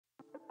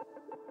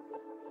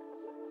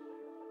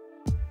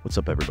What's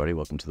up, everybody?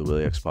 Welcome to the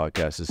WILLY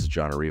podcast. This is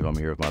John Arriva. I'm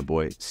here with my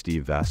boy,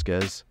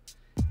 Studio.Vazquez.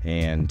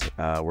 And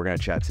we're going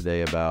to chat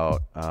today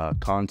about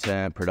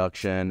content,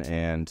 production,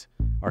 and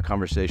our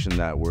conversation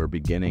that we're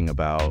beginning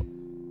about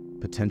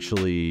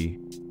potentially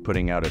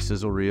putting out a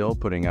sizzle reel,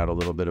 putting out a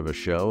little bit of a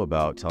show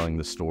about telling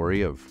the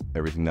story of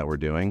everything that we're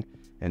doing.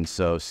 And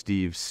so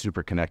Steve's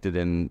super connected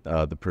in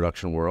the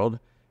production world,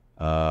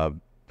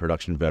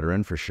 production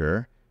veteran for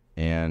sure.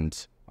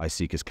 And I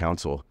seek his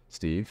counsel.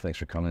 Steve, thanks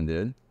for coming,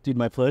 dude. Dude,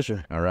 my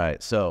pleasure. All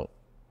right. So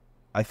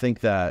I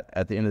think that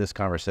at the end of this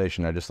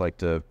conversation, I'd just like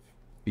to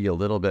be a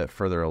little bit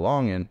further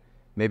along and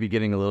maybe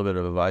getting a little bit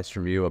of advice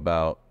from you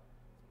about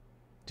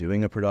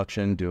doing a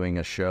production, doing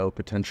a show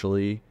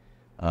potentially.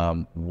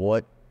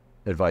 What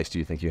advice do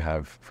you think you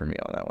have for me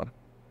on that one?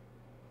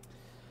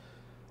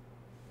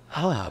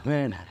 Oh,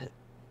 man.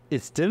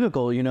 It's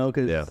difficult,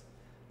 because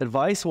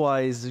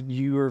advice-wise,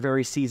 you are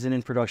very seasoned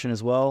in production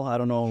as well. I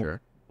don't know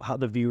how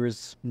the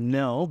viewers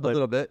know, but a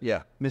little bit,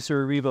 yeah.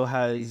 Mr. Arriva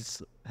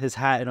has his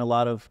hat in a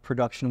lot of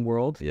production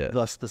world,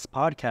 thus this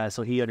podcast,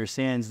 so he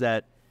understands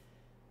that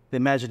the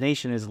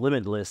imagination is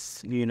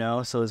limitless,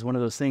 So it's one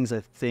of those things.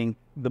 I think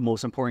the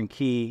most important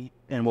key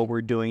in what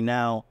we're doing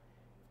now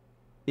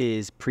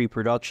is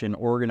pre-production,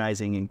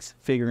 organizing, and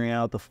figuring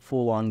out the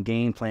full-on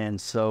game plan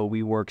so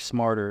we work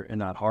smarter and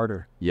not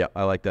harder. Yeah,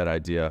 I like that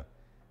idea.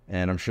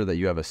 And I'm sure that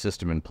you have a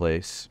system in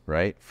place,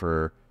 right?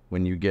 For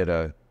when you get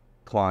a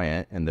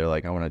client and they're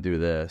like, I want to do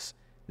this,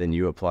 then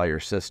you apply your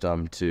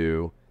system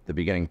to the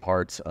beginning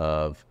parts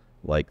of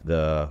like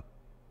the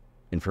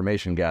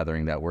information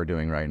gathering that we're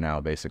doing right now,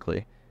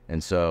 basically.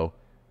 And so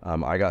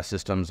I got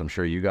systems. I'm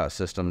sure you got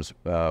systems.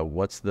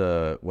 What's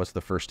the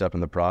first step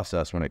in the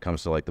process when it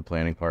comes to like the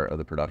planning part of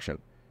the production?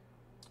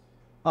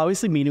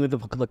 Obviously, meeting with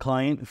the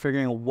client,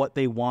 figuring out what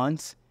they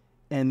want,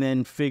 and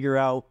then figure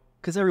out,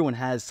 because everyone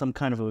has some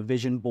kind of a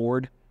vision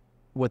board,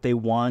 what they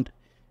want.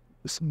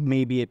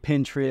 Maybe at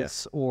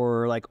Pinterest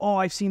or like, oh,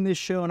 I've seen this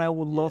show and I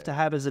would love to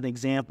have as an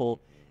example,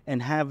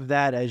 and have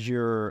that as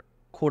your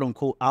quote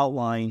unquote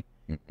outline,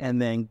 and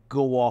then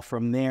go off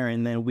from there.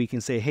 And then we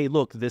can say, hey,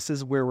 look, this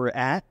is where we're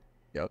at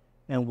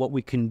and what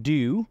we can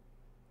do.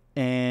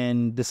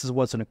 And this is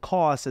what's going to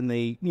cost. And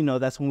they,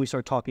 that's when we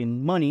start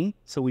talking money.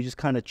 So we just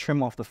kind of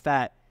trim off the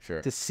fat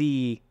to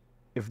see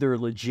if they're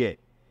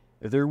legit.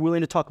 If they're willing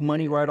to talk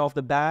money right off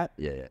the bat,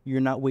 you're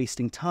not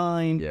wasting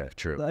time. Yeah,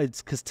 true.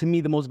 It's because to me,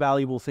 the most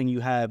valuable thing you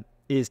have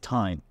is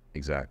time.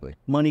 Exactly.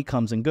 Money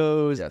comes and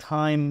goes. Yes.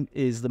 Time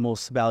is the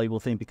most valuable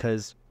thing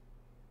because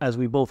as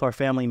we both are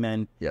family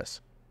men,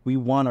 we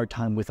want our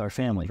time with our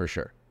family. For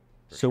sure.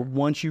 So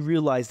once you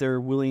realize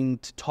they're willing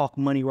to talk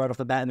money right off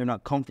the bat and they're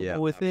not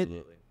comfortable with it,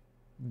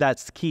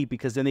 that's the key,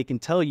 because then they can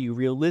tell you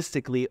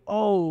realistically,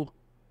 oh,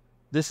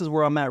 this is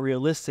where I'm at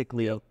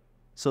realistically.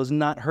 So it's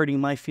not hurting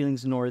my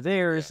feelings nor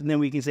theirs. And then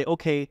we can say,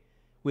 okay,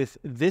 with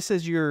this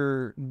as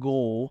your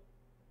goal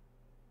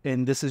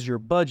and this is your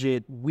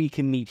budget, we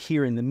can meet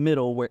here in the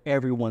middle where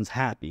everyone's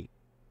happy.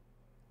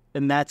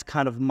 And that's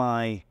kind of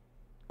my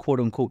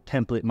quote unquote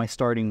template, my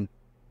starting.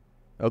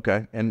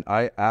 Okay. And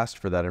I asked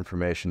for that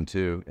information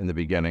too in the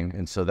beginning.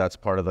 And so that's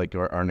part of like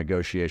our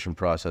negotiation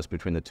process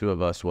between the two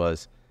of us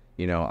was,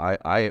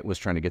 I was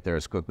trying to get there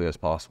as quickly as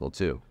possible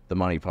too. The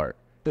money part,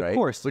 right? Of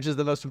course. Which is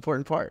the most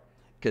important part.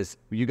 Because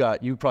you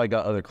probably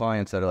got other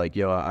clients that are like,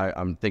 yo,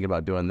 I'm thinking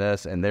about doing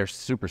this, and they're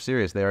super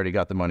serious. They already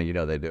got the money,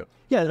 they do.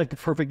 Yeah, like the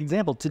perfect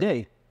example.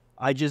 Today,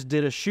 I just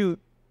did a shoot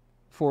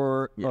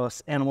for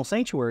Animal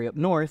Sanctuary up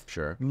north.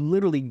 Sure.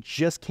 Literally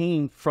just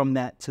came from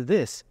that to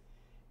this.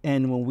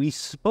 And when we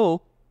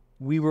spoke,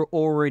 we were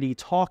already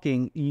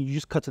talking. You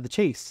just cut to the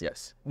chase.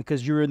 Yes.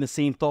 Because you're in the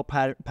same thought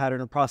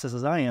pattern and process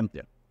as I am.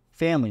 Yeah.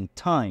 Family,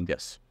 time.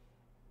 Yes.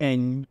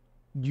 And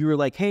you were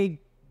like, hey,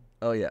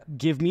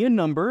 give me a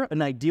number,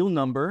 an ideal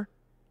number,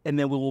 and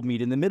then we will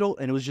meet in the middle.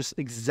 And it was just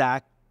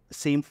exact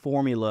same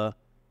formula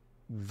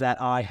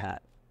that I had.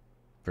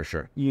 For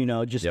sure.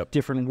 Just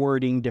different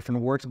wording,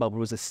 different words about it. It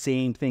was the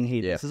same thing. Hey,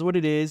 this is what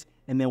it is.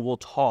 And then we'll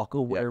talk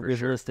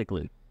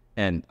realistically. Sure.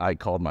 And I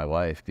called my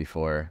wife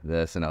before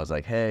this, and I was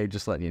like, hey,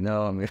 just letting you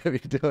know, I'm going to be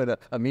doing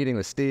a meeting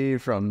with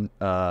Steve from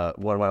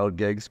one of my old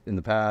gigs in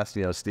the past,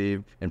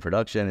 Steve in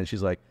production. And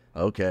she's like,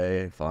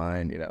 okay,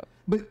 fine,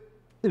 But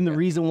and the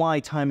reason why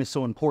time is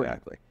so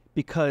important,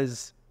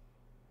 because,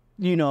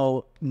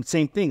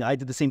 same thing. I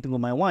did the same thing with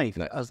my wife.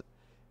 That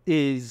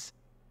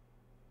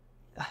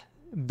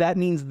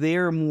means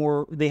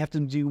they have to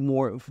do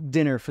more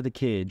dinner for the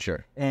kid.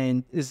 Sure.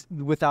 And is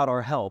without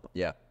our help.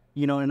 Yeah.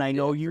 And I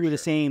know you were the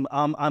same.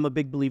 I'm a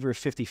big believer of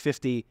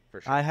 50-50. For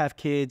sure. I have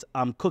kids,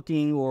 I'm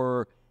cooking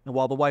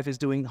while the wife is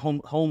doing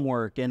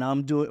homework and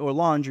I'm doing or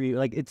laundry.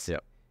 Like it's a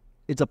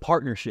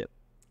partnership.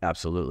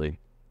 Absolutely.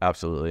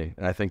 Absolutely.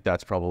 And I think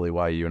that's probably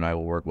why you and I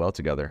will work well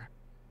together,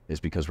 is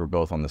because we're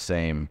both in the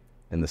same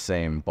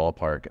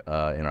ballpark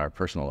in our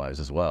personal lives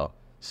as well.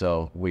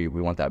 So we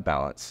want that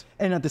balance.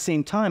 And at the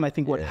same time, I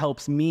think what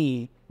helps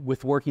me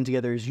with working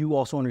together is you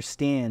also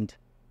understand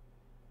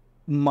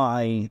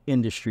my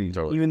industry.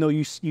 Totally. Even though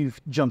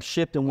you've jumped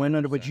ship and went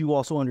under, but you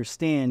also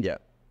understand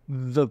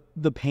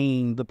the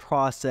pain, the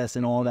process,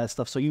 and all that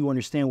stuff, so you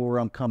understand where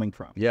I'm coming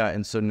from. Yeah,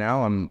 and so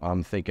now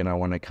I'm thinking I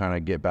want to kind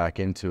of get back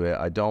into it.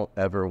 I don't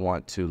ever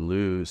want to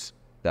lose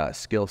that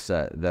skill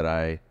set that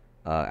I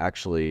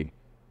actually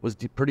was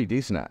pretty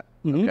decent at.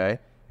 Okay,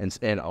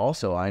 and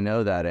also I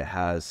know that it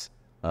has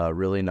a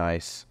really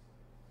nice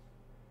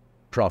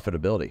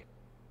profitability.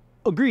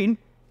 Agreed.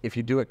 If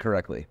you do it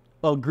correctly.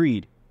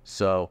 Agreed.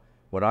 So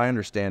what I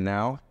understand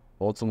now,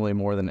 ultimately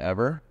more than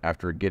ever,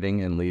 after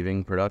getting and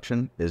leaving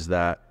production, is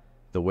that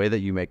the way that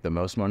you make the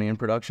most money in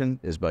production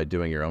is by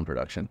doing your own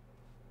production.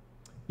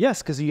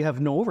 Yes, because you have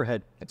no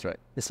overhead. That's right.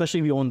 Especially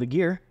if you own the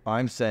gear.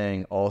 I'm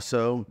saying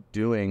also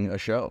doing a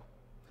show,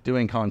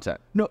 doing content.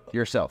 No.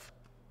 Yourself.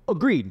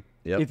 Agreed.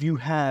 Yep. If you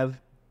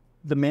have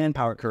the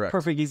manpower. Correct.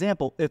 Perfect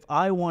example. If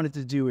I wanted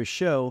to do a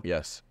show,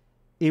 Yes.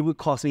 it would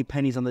cost me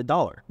pennies on the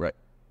dollar. Right.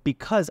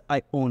 Because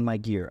I own my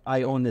gear.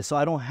 I own this. So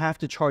I don't have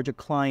to charge a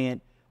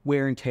client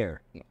wear and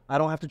tear. I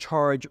don't have to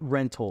charge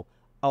rental.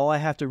 All I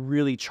have to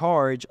really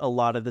charge a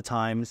lot of the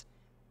times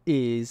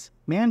is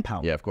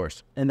manpower. Yeah, of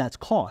course. And that's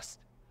cost.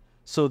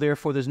 So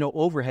therefore, there's no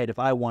overhead if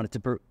I wanted to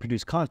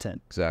produce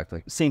content.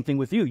 Exactly. Same thing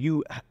with you.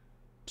 You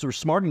were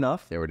smart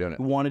enough. Yeah, we're doing it.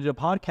 You wanted a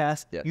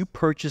podcast. Yes. You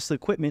purchased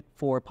equipment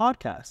for a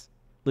podcast.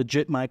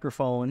 Legit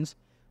microphones,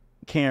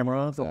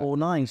 camera, the whole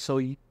nine.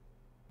 So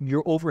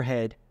your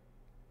overhead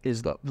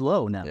is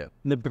low now. Yeah.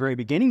 In the very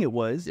beginning, it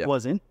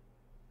wasn't,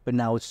 but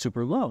now it's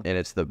super low. And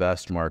it's the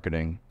best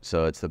marketing.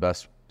 So it's the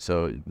best.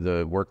 So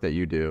the work that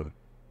you do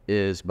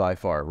is by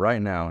far,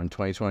 right now in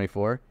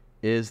 2024,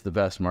 is the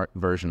best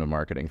version of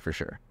marketing for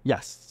sure.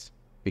 Yes.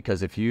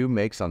 Because if you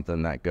make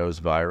something that goes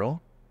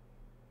viral,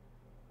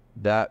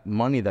 that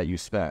money that you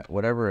spent,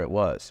 whatever it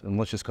was, and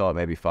let's just call it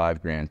maybe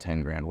 $5,000,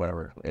 $10,000,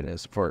 whatever it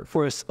is for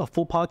a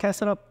full podcast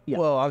setup. Yeah.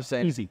 Well, I was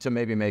saying easy to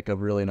maybe make a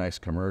really nice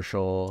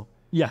commercial.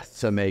 Yes.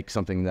 To make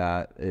something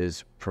that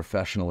is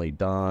professionally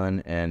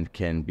done and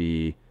can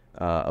be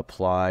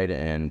applied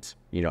and,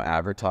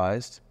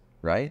 advertised,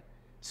 right?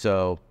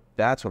 So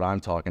that's what I'm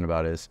talking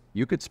about is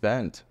you could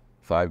spend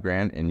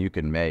 $5,000 and you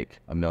could make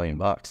 $1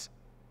 million.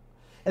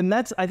 And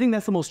I think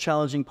that's the most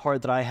challenging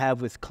part that I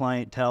have with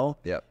clientele.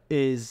 Yep.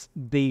 Is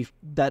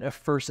that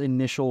first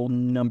initial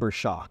number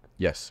shock.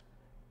 Yes.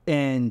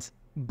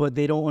 But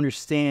they don't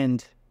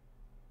understand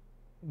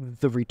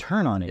the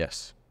return on it.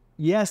 Yes.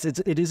 Yes,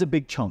 it is a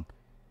big chunk.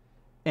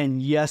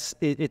 And yes,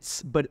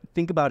 but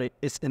think about it,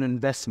 it's an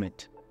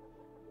investment.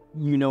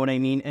 You know what I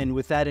mean? And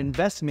with that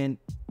investment,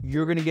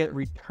 you're going to get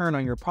return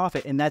on your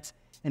profit. And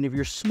if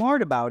you're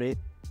smart about it,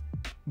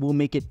 we'll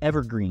make it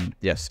evergreen.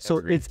 Yes. So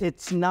evergreen.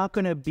 it's not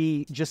going to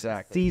be just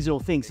seasonal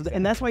things. So,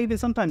 and that's why even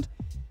sometimes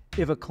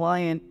if a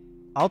client,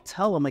 I'll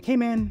tell them like, hey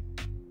man,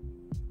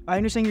 I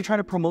understand you're trying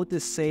to promote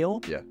this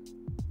sale. Yeah.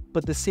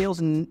 But the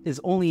sales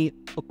is only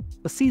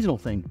a seasonal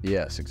thing.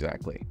 Yes,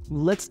 exactly.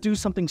 Let's do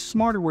something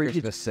smarter where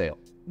it's the sale.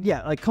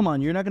 Yeah, like come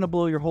on, you're not going to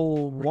blow your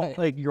whole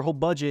your whole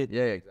budget.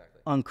 Yeah, exactly.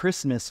 On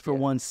Christmas for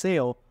one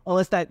sale,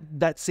 unless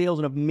that sale's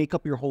gonna make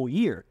up your whole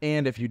year.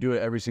 And if you do it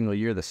every single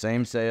year, the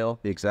same sale,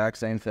 the exact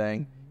same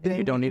thing, then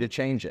you don't need to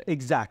change it.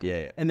 Exactly.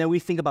 Yeah. And then we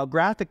think about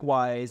graphic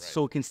wise,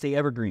 so it can stay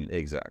evergreen.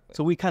 Exactly.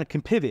 So we kind of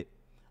can pivot.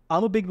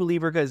 I'm a big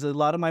believer because a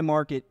lot of my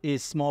market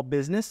is small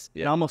business,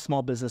 and I'm a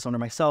small business owner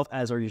myself,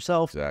 as are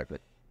yourself. Exactly.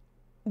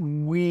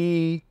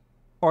 We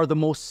are the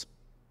most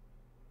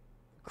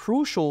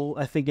crucial,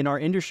 I think, in our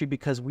industry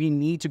because we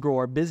need to grow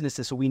our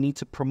businesses, so we need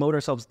to promote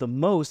ourselves the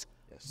most.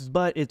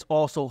 But it's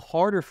also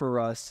harder for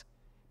us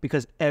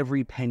because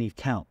every penny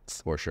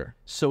counts. For sure.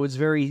 So it's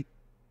very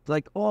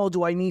like, oh,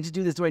 do I need to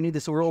do this? Do I need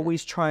this? So we're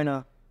always trying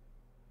to.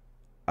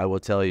 I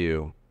will tell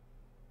you,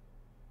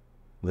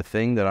 the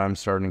thing that I'm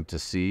starting to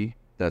see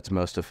that's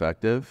most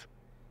effective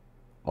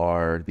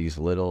are these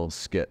little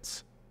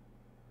skits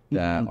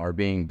that are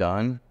being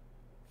done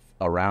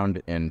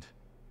around and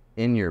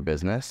in your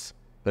business,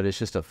 but it's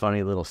just a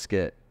funny little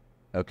skit,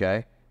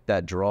 okay?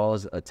 That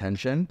draws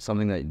attention,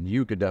 something that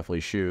you could definitely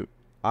shoot.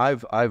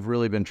 I've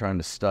really been trying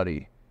to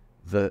study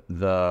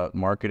the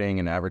marketing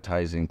and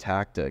advertising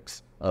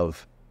tactics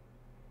of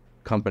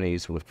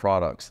companies with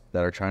products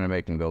that are trying to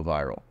make them go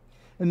viral.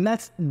 And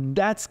that's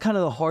kind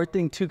of the hard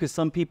thing too, because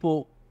some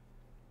people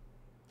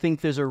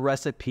think there's a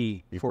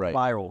recipe for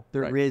viral.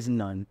 There is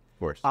none. Of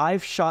course.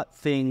 I've shot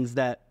things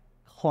that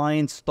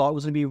clients thought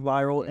was going to be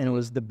viral and it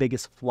was the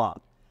biggest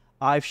flop.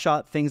 I've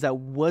shot things that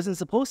wasn't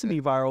supposed to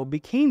be viral,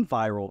 became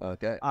viral.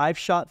 Okay. I've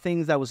shot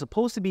things that was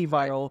supposed to be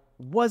viral,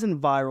 wasn't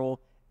viral,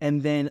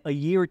 and then a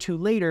year or two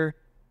later,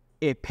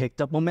 it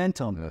picked up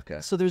momentum. Okay.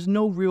 So there's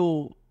no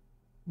real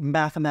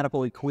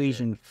mathematical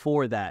equation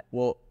for that.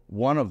 Well,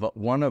 one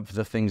of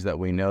the things that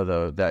we know,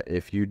 though, that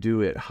if you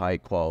do it high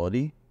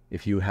quality,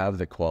 if you have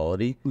the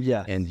quality,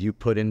 and you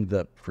put in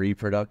the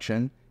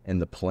pre-production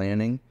and the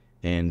planning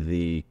and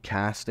the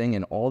casting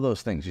and all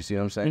those things, you see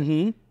what I'm saying?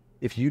 Mm-hmm.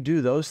 If you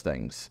do those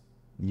things,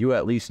 you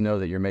at least know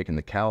that you're making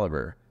the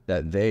caliber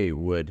that they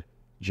would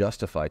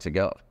justify to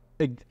go.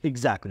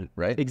 Exactly.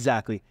 Right?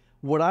 Exactly.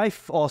 What I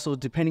also,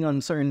 depending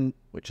on certain...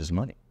 Which is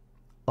money.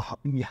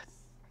 Yes.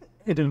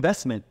 An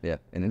investment. Yeah,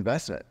 an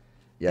investment.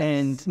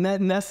 Yes.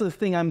 And that's the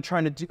thing I'm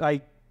trying to do.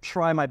 I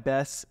try my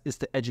best is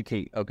to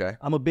educate. Okay.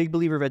 I'm a big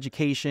believer of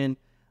education.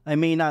 I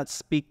may not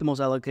speak the most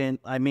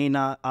eloquent.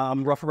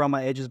 I'm rough around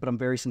my edges, but I'm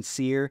very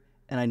sincere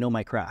and I know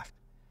my craft.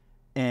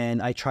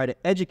 And I try to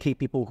educate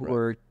people who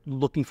are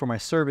looking for my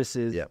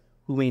services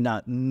who may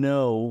not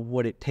know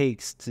what it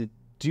takes to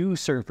do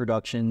certain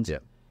productions. Yeah.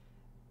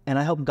 And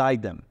I help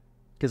guide them.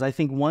 Because I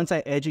think once I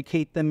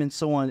educate them and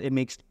so on, it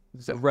makes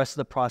the rest of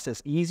the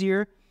process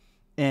easier.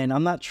 And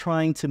I'm not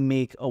trying to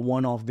make a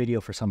one-off video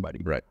for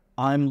somebody. Right.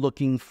 I'm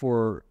looking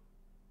for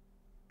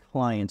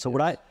clients. So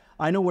what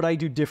I know what I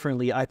do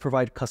differently. I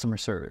provide customer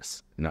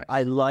service. Nice.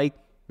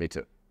 Me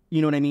too.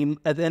 You know what I mean?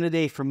 At the end of the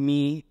day, for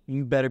me,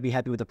 you better be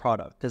happy with the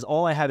product because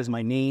all I have is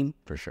my name.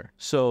 For sure.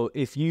 So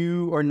if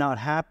you are not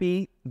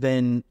happy,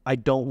 then I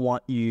don't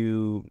want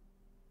you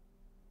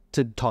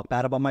to talk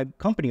bad about my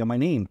company or my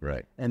name.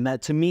 Right. And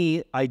that to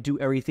me, I do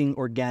everything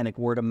organic,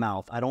 word of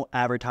mouth. I don't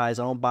advertise.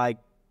 I don't buy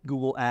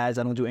Google ads.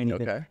 I don't do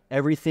anything. Okay.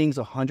 Everything's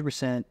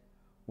 100%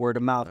 word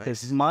of mouth.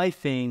 Because my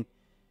thing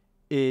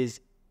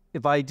is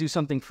if I do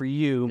something for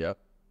you,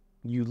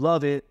 you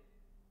love it.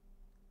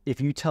 If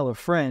you tell a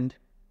friend,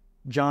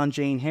 John,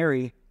 Jane,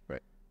 Harry,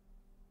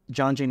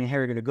 John, Jane, and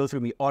Harry are going to go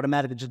through me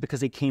automatically just because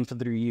they came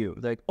through you.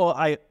 Like, oh,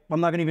 I'm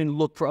not going to even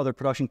look for other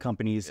production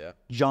companies. Yeah.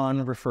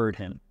 John referred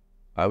him.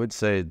 I would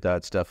say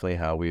that's definitely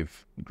how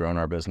we've grown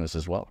our business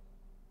as well.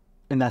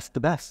 And that's the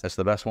best. That's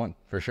the best one,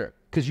 for sure.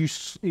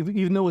 Because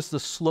even though it's the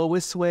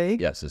slowest way.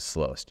 Yes, it's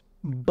slowest.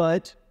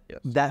 But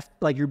that,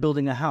 like you're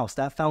building a house,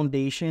 that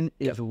foundation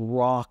is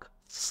rock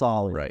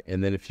solid. Right.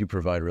 And then if you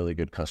provide really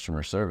good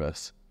customer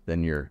service,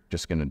 then you're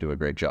just going to do a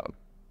great job,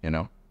 you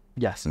know?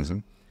 Yes.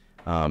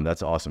 Mm-hmm.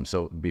 That's awesome.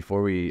 So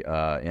before we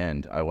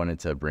end, I wanted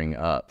to bring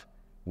up,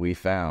 we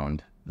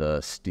found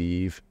the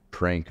Steve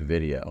prank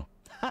video.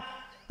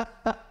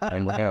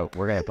 And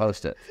we're gonna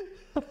post it.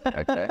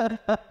 Okay.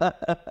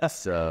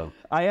 So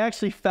I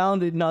actually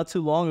found it not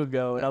too long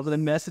ago, and I was gonna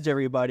message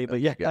everybody. But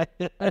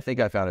I think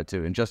I found it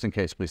too. And just in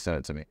case, please send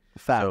it to me.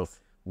 Facts.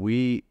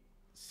 So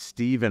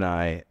Steve and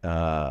I,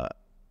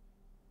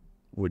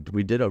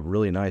 we did a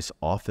really nice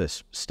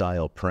office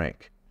style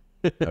prank.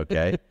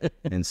 Okay.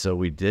 And so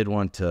we did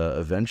want to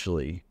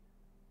eventually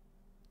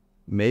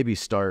maybe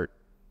start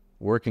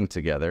working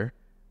together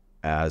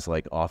as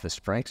like office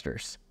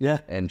pranksters. Yeah.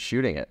 And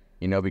shooting it.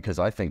 You know, because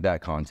I think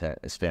that content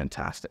is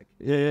fantastic.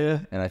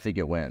 Yeah. And I think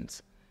it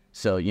wins.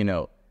 So, you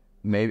know,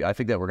 maybe I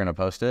think that we're going to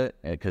post it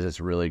because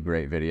it's a really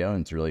great video and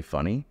it's really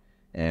funny.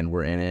 And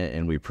we're in it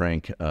and we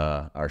prank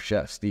our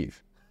chef,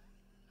 Steve.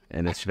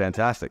 And it's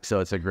fantastic. So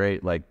it's a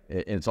great, like,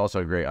 it's also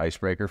a great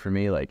icebreaker for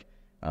me. Like,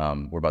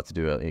 we're about to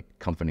do a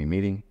company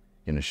meeting,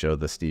 going to show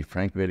the Steve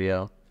prank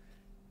video.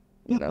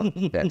 You know,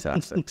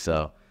 fantastic.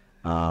 So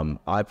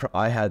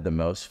I had the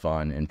most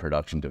fun in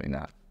production doing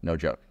that. No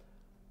joke.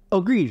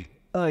 Agreed.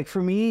 Like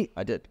for me,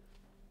 I did.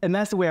 And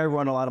that's the way I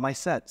run a lot of my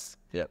sets.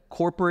 Yeah.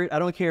 Corporate, I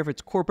don't care if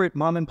it's corporate,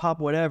 mom and pop,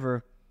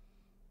 whatever.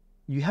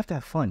 You have to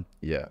have fun.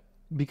 Yeah.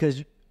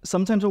 Because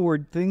sometimes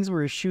things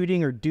we're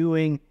shooting or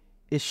doing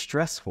is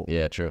stressful.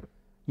 Yeah, true.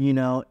 You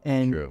know,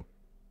 and true.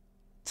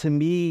 To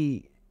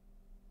me,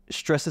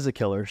 stress is a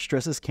killer.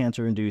 Stress is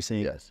cancer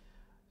inducing. Yes.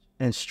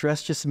 And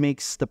stress just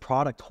makes the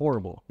product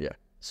horrible. Yeah.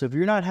 So if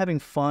you're not having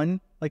fun,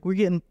 like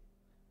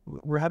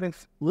we're having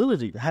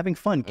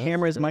fun.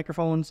 Cameras,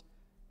 microphones,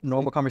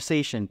 normal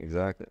conversation.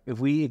 Exactly. If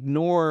we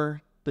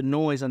ignore the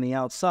noise on the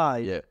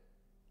outside,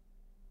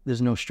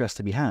 there's no stress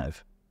to be had.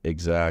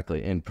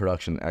 Exactly. And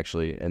production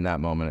actually in that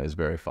moment is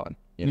very fun.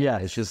 You know? Yeah.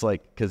 It's just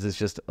like, because it's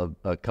just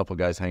a couple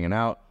guys hanging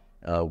out.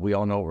 We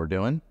all know what we're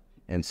doing.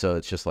 And so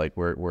it's just like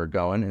we're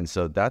going. And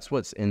so that's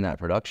what's in that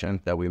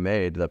production that we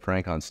made, the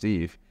prank on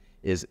Steve,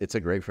 it's a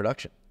great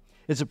production.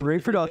 It's a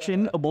great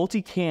production, a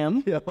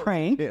multi-cam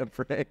prank. Yeah,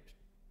 prank.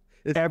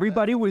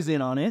 Everybody was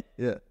in on it.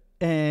 Yeah.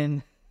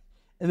 And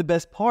the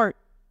best part,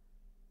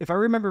 if I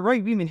remember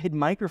right, we even hid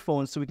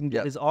microphones so we can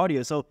get his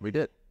audio. So we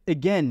did.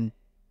 Again,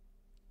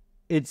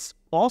 it's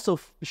also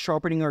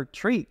sharpening our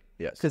trait.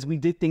 Yes. Because we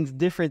did things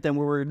different than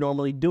we were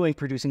normally doing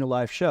producing a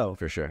live show.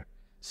 For sure.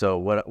 So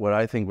what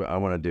I think I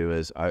want to do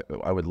is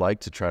I would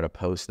like to try to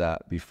post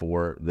that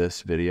before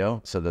this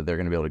video so that they're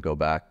going to be able to go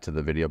back to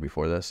the video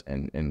before this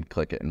and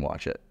click it and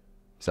watch it.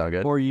 Sound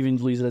good? Or you even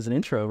use it as an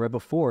intro right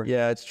before.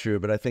 Yeah, it's true,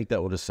 but I think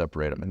that will just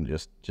separate them in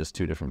just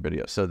two different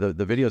videos. So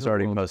the video's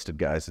already posted,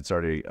 guys. It's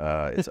already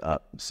it's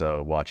up,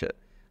 so watch it.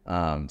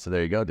 So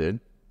there you go,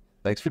 dude.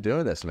 Thanks for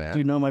doing this, man.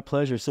 Dude, no, my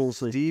pleasure.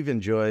 Seriously. Steve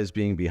enjoys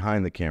being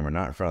behind the camera,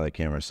 not in front of the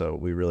camera. So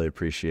we really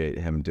appreciate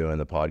him doing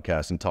the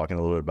podcast and talking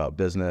a little bit about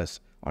business,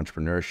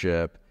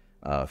 entrepreneurship,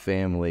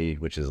 family,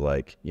 which is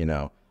like, you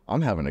know,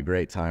 I'm having a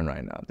great time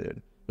right now,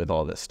 dude, with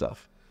all this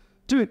stuff.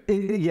 Dude,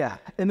 yeah.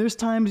 And there's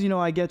times, you know,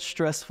 I get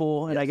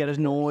stressful and I get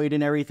annoyed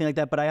and everything like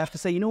that. But I have to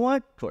say, you know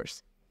what? Of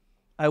course.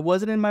 I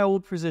wasn't in my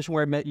old position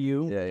where I met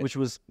you, which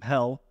was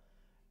hell.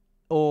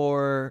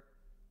 Or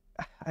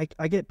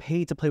I get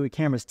paid to play with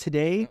cameras.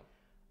 Today,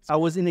 I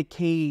was in a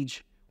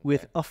cage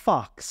with a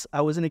fox.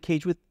 I was in a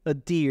cage with a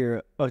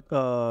deer,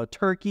 a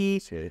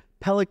turkey,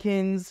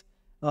 pelicans,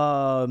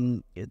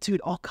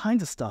 Dude, all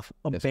kinds of stuff.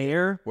 A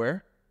bear.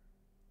 Where?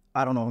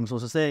 I don't know what I'm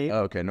supposed to say.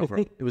 Oh, okay, no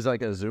problem. It was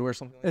like a zoo or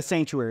something? A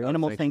sanctuary,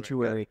 animal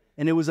sanctuary.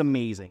 And it was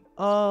amazing.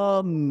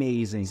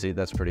 Amazing. See,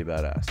 that's pretty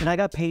badass. And I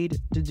got paid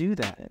to do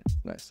that.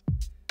 Nice.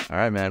 All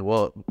right, man.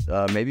 Well,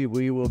 maybe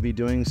we will be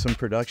doing some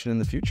production in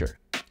the future.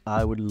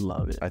 I would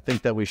love it. I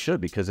think that we should,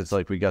 because it's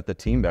like we got the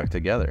team back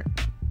together,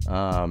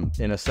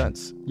 in a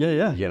sense.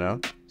 Yeah. You know?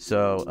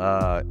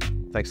 So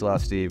thanks a lot,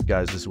 Steve.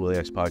 Guys, this is Willie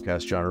X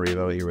Podcast. John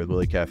Arrivo here with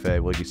Willie Cafe.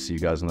 We'll see you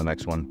guys in the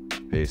next one.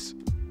 Peace.